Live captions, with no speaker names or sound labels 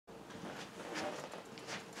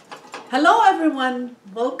Hello everyone!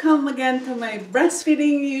 Welcome again to my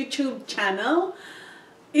breastfeeding YouTube channel.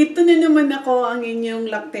 Ito na naman ako ang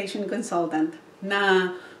inyong lactation consultant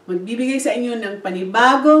na magbibigay sa inyo ng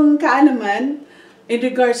panibagong kaalaman in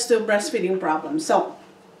regards to breastfeeding problems. So,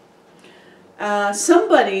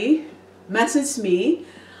 somebody messaged me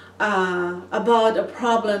about a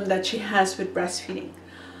problem that she has with breastfeeding.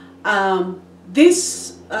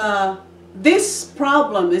 This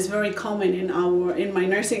problem is very common in my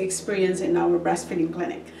nursing experience in our breastfeeding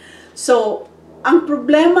clinic. So, ang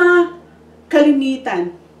problema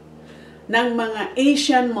kalimitan ng mga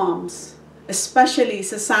Asian moms, especially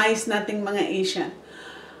sa size nating mga Asian,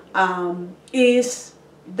 is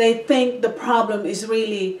they think the problem is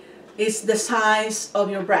the size of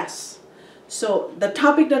your breast. So, the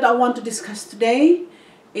topic that I want to discuss today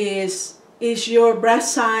is your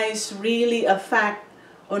breast size really a fact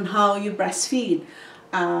on how you breastfeed?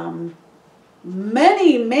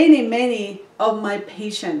 Many of my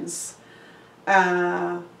patients,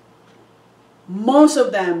 most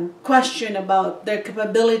of them question about their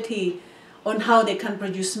capability on how they can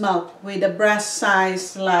produce milk with a breast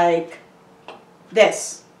size like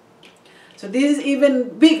this. So this is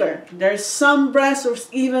even bigger. There's some breasts are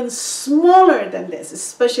even smaller than this,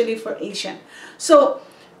 especially for Asian. So,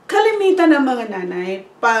 kalimitan ng mga nanay,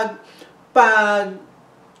 pag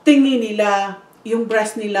tingin nila, yung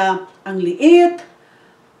breast nila ang liit,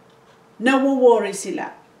 nawo-worry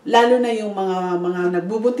sila. Lalo na yung mga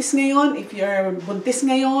nagbubuntis ngayon, if you're buntis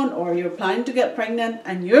ngayon or you're planning to get pregnant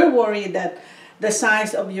and you're worried that the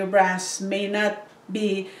size of your breast may not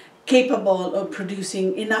be capable of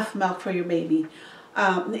producing enough milk for your baby.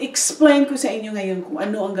 Na-explain ko sa inyo ngayon kung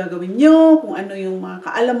ano ang gagawin nyo, kung ano yung mga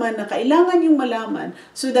kaalaman na kailangan yung malaman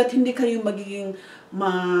so that hindi kayo magiging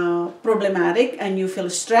problematic and you feel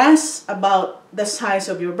stressed about the size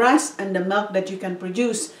of your breast and the milk that you can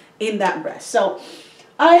produce in that breast. So,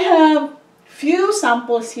 I have few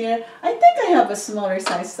samples here. I think I have a smaller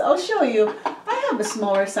size. I'll show you. I have a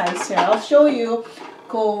smaller size here. I'll show you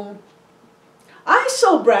kung I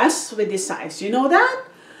saw breasts with this size. You know that?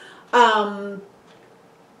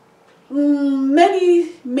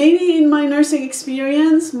 Many in my nursing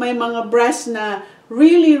experience, may mga breasts na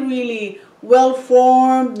really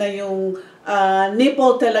well-formed, na yung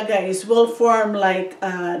nipple talaga is well-formed like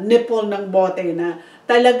nipple ng bote na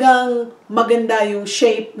talagang maganda yung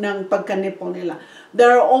shape ng pagka-nipple nila.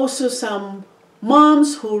 There are also some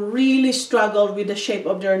moms who really struggle with the shape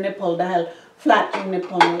of their nipple dahil flat yung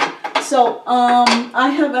nipple nila. So,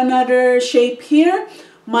 I have another shape here.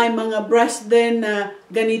 May mga breast din na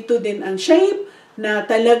ganito din ang shape, na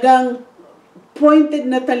talagang pointed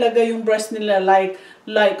na talaga yung breast nila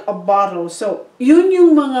like a bottle. So, yun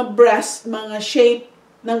yung mga breast, mga shape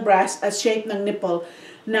ng breast at shape ng nipple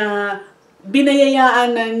na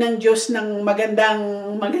binayayaan ng Diyos ng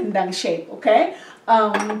magandang shape, okay?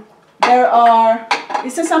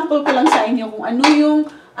 Isasample ko lang sa inyo kung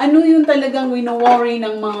ano yung talagang wino-worry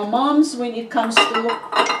ng mga moms when it comes to,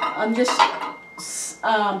 I'm just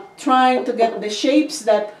trying to get the shapes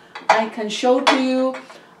that I can show to you.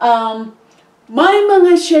 May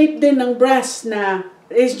mga shape din ng breast na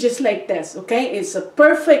is just like this, okay? It's a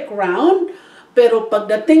perfect round, pero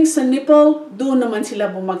pagdating sa nipple, doon naman sila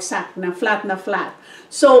bumagsak na flat.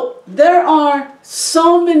 So, there are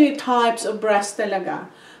so many types of breast talaga,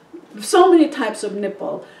 so many types of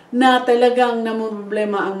nipple na talagang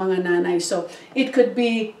namumroblema ang mga nanay. So, it could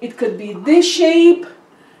be this shape,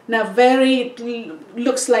 na it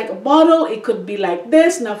looks like a bottle. It could be like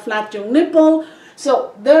this, na flat yung nipple.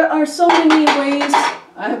 So there are so many ways.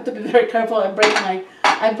 I have to be very careful. I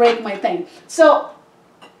break my thing. So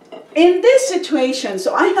in this situation,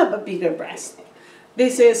 so I have a bigger breast.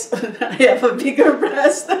 This is I have a bigger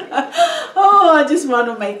breast. Oh, I just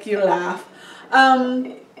want to make you laugh.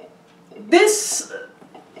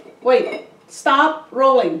 Wait, stop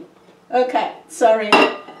rolling. Okay, sorry,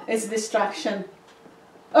 it's distraction.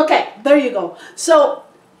 Okay, there you go. So,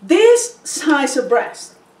 this size of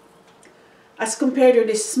breast, as compared to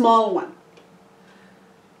this small one,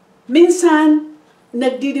 minsan,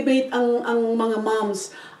 nagdi-debate ang mga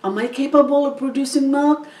moms, am I capable of producing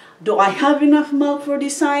milk? Do I have enough milk for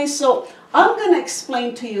this size? So, I'm gonna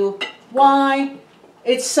explain to you why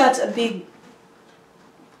it's such a big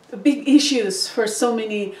issues for so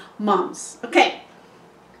many moms. Okay,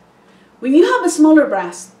 when you have a smaller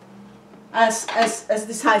breast, as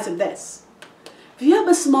the size of this. If you have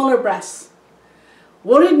a smaller breast,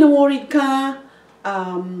 worried ka,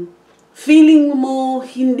 feeling mo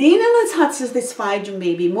hindi na satisfied yung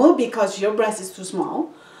baby mo because your breast is too small,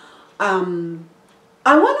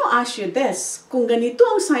 I want to ask you this, kung ganito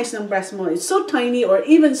ang size ng breast mo, it's so tiny or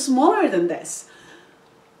even smaller than this,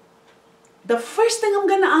 the first thing I'm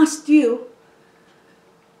gonna ask you,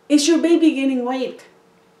 is your baby gaining weight?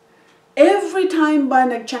 Every time ba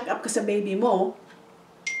nag-check up ka sa baby mo,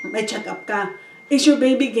 may check up ka, is your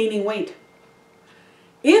baby gaining weight?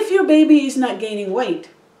 If your baby is not gaining weight,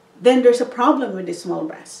 then there's a problem with this small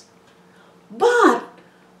breast. But,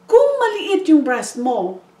 kung maliit yung breast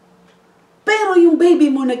mo, pero yung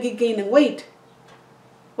baby mo nag-gain ng weight,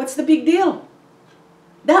 what's the big deal?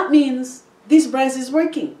 That means this breast is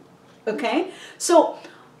working. Okay? So,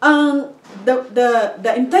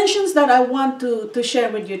 the intentions that I want to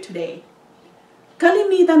share with you today,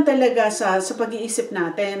 kalimitan talaga sa pag-iisip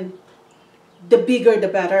natin, the bigger the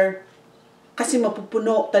better. Kasi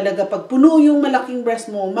mapupuno talaga. Pag puno yung malaking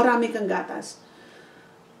breast mo, marami kang gatas.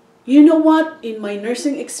 You know what? In my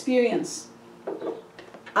nursing experience,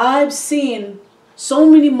 I've seen so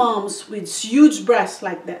many moms with huge breasts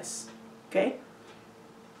like this. Okay?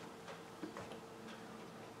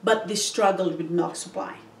 But they struggled with milk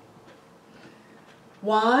supply.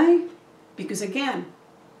 Why? Because again,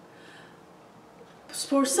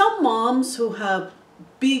 for some moms who have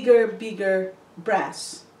bigger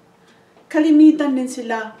breasts, kalimitan din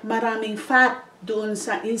sila maraming fat doon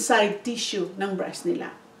sa inside tissue ng breast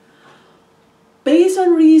nila. Based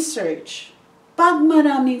on research, pag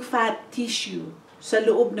maraming fat tissue sa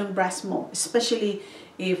loob ng breast mo, especially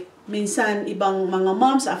if minsan ibang mga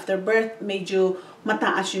moms after birth, medyo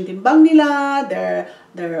mataas yung timbang nila,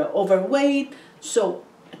 they're overweight. So,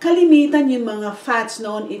 kalimitan yung mga fats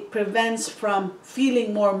noon, it prevents from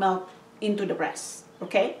feeling more milk into the breast.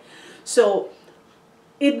 Okay? So,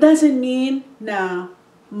 it doesn't mean na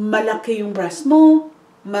malaki yung breast mo,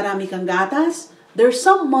 marami kang gatas. There's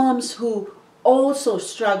some moms who also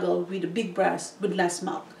struggle with a big breast with less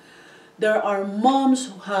milk. There are moms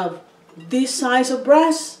who have this size of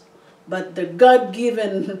breast, but they're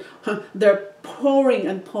God-given, they're pouring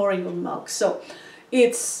and pouring of milk. So,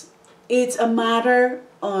 it's a matter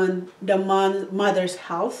on the mother's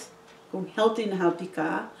health. Kung healthy na healthy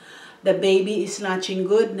ka, the baby is latching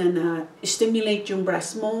good, na stimulate yung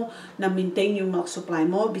breast mo, na maintain yung milk supply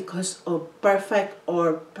mo because of perfect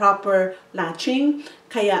or proper latching,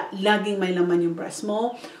 kaya laging may laman yung breast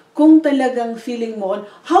mo. Kung talagang feeling mo,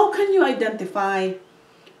 how can you identify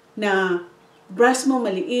na breast mo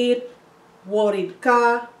maliit, worried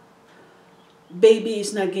ka, baby is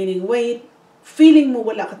not gaining weight, feeling mo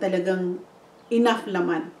wala ka talagang enough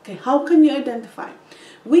laman. Okay, how can you identify?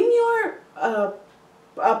 When you're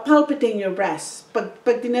palpating your breast, pag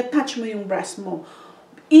tinatouch mo yung breast mo,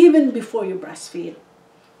 even before you breastfeed,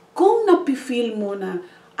 kung napifeel mo na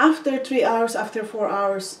after 3 hours, after 4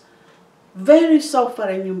 hours, very soft pa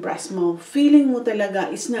rin yung breast mo, feeling mo talaga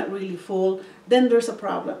it's not really full, then there's a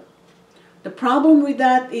problem. The problem with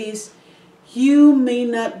that is you may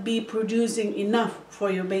not be producing enough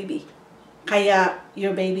for your baby. Kaya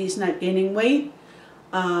your baby is not gaining weight,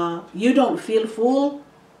 you don't feel full,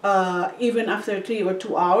 even after 3 or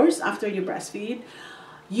 2 hours after you breastfeed.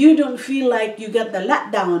 You don't feel like you get the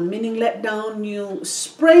letdown, meaning letdown yung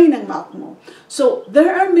spray ng milk mo. So,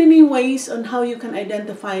 there are many ways on how you can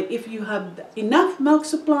identify if you have enough milk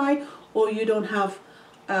supply or you don't have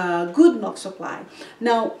good milk supply.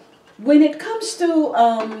 Now, when it comes to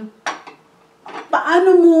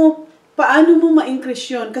paano mo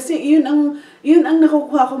ma-increase yun? Kasi yun ang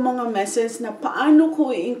nakukuha ko mga message na paano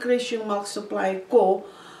ko i-increase yung milk supply ko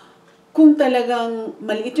kung talagang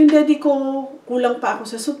maliit yung daddy ko, kulang pa ako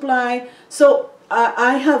sa supply. So,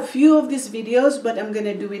 I have few of these videos, but I'm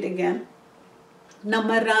gonna do it again. Na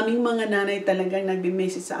maraming mga nanay talagang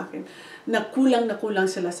nagbe-message sa akin na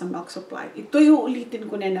kulang sila sa milk supply. Ito yung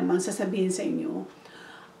ulitin ko na naman sasabihin sa inyo.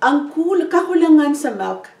 Ang kakulangan sa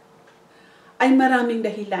milk ay maraming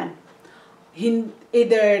dahilan.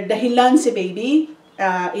 Either dahilan si baby,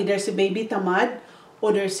 either si baby tamad,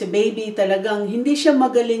 or si baby talagang hindi siya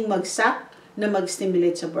magaling mag-suck na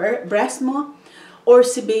mag-stimulate sa breast mo, or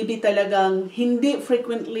si baby talagang hindi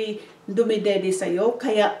frequently dumidede sa'yo,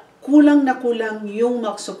 kaya kulang yung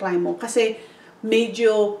milk supply mo kasi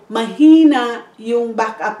medyo mahina yung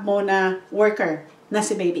backup mo na worker na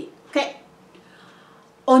si baby. Okay?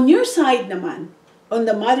 On your side naman, on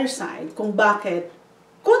the mother side, kung bakit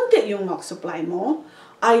konti yung milk supply mo,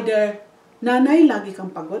 either nanay, lagi kang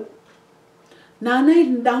pagod, nanay,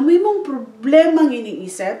 ang dami mong problemang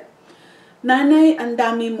iniisip, nanay, ang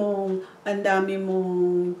dami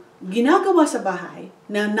mong ginagawa sa bahay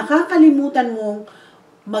na nakakalimutan mong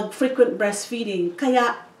mag-frequent breastfeeding,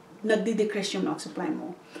 kaya nagdi-decrease yung milk supply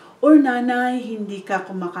mo. Or nanay, hindi ka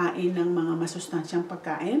kumakain ng mga masustansyang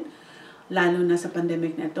pagkain, lalo na sa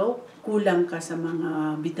pandemic na ito, kulang ka sa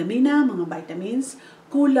mga vitamina, mga vitamins,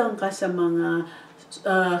 kulang ka sa mga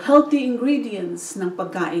healthy ingredients ng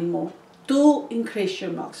pagkain mo to increase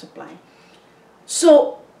your milk supply.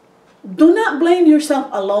 So, do not blame yourself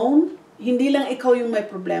alone. Hindi lang ikaw yung may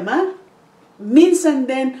problema. Minsan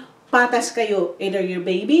din, patas kayo. Either your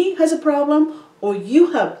baby has a problem or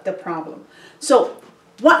you have the problem. So,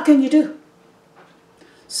 what can you do?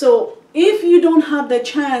 So, if you don't have the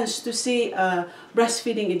chance to see a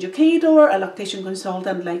breastfeeding educator, a lactation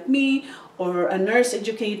consultant like me, or a nurse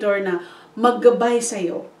educator na maggabay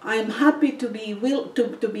sa'yo, I'm happy to be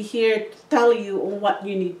here to tell you on what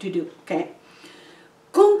you need to do, okay?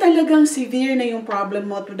 Kung talagang severe na yung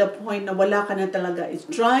problem mo to the point na wala ka na talaga, it's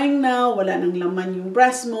drying now, wala nang laman yung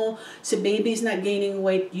breast mo, si baby is not gaining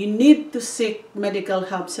weight, you need to seek medical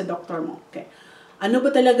help sa doktor mo, okay? Ano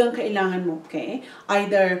ba talagang kailangan mo, okay?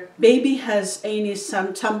 Either baby has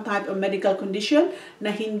some type of medical condition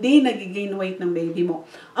na hindi nag-gain weight ng baby mo.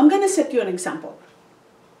 I'm gonna set you an example.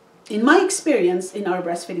 In my experience in our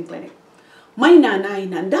breastfeeding clinic, may nanay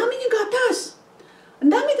na ang dami niyang gatas.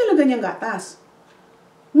 Ang dami talaga niyang gatas.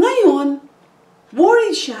 Ngayon,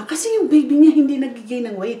 worried siya kasi yung baby niya hindi nag-gain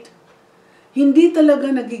ng weight. Hindi talaga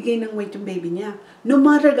nag-gain ng weight yung baby niya. No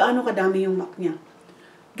matter gaano kadami yung milk niya.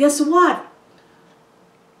 Guess what?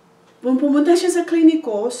 Kung pumunta siya sa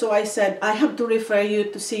kliniko, so I said, I have to refer you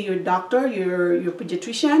to see your doctor, your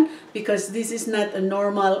pediatrician, because this is not a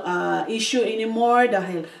normal issue anymore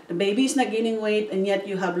dahil the baby is not gaining weight and yet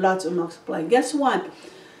you have lots of milk supply. Guess what?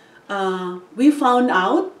 We found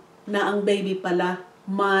out na ang baby pala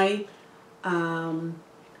may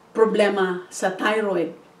problema sa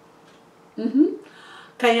thyroid.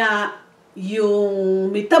 Kaya yung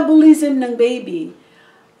metabolism ng baby,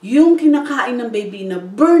 yung kinakain ng baby na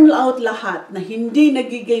burn out lahat, na hindi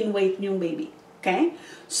nag-gain weight yung baby. Okay?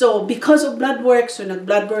 So, because of blood work, so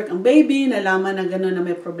nag-blood work ang baby, nalaman na gano'n na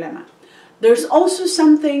may problema. There's also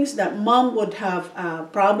some things that mom would have a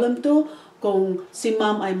problem to kung si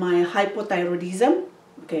mom ay may hypothyroidism,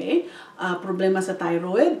 okay? Problema sa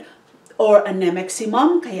thyroid, or anemic si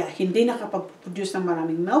mom, kaya hindi nakapag-produce ng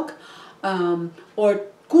maraming milk, or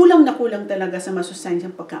kulang na kulang talaga sa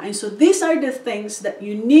masustansyang pagkain. So these are the things that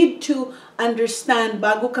you need to understand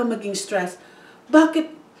bago ka maging stress.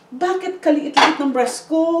 Bakit kaliit-liit ng breast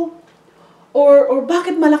ko? Or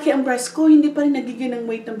bakit malaki ang breast ko? Hindi pa rin nagiging ng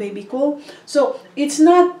weight ng baby ko. So it's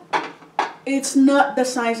not the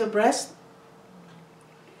size of breast.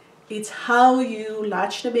 It's how you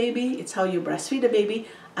latch the baby, it's how you breastfeed the baby,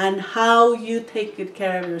 and how you take good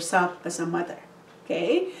care of yourself as a mother.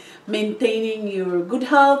 Okay? Maintaining your good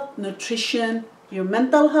health, nutrition, your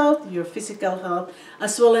mental health, your physical health,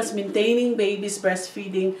 as well as maintaining baby's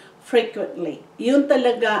breastfeeding frequently. Yun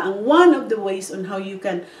talaga ang one of the ways on how you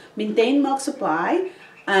can maintain milk supply,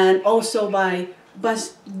 and also by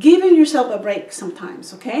giving yourself a break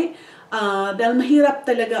sometimes, okay? Dahil mahirap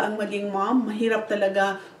talaga ang maging mom, mahirap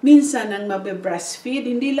talaga minsan ang mabe-breastfeed.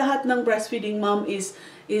 Hindi lahat ng breastfeeding mom is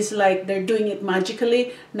like they're doing it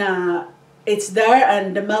magically na it's there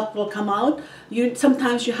and the milk will come out.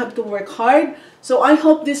 Sometimes you have to work hard. So I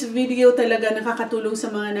hope this video talaga nakakatulong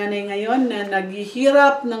sa mga nanay ngayon na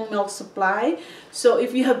naghihirap ng milk supply. So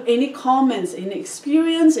if you have any comments, any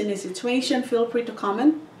experience, any situation, feel free to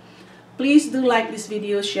comment. Please do like this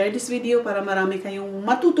video, share this video para marami kayong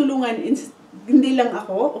matutulungan, hindi lang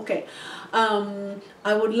ako. Okay.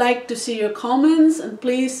 I would like to see your comments, and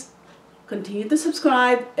please continue to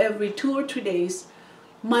subscribe every 2 or 3 days.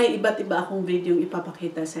 May iba't iba akong video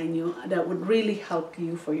ipapakita sa inyo that would really help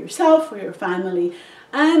you for yourself, for your family,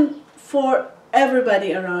 and for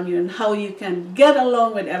everybody around you, and how you can get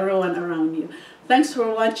along with everyone around you. Thanks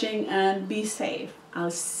for watching and be safe.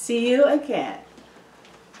 I'll see you again.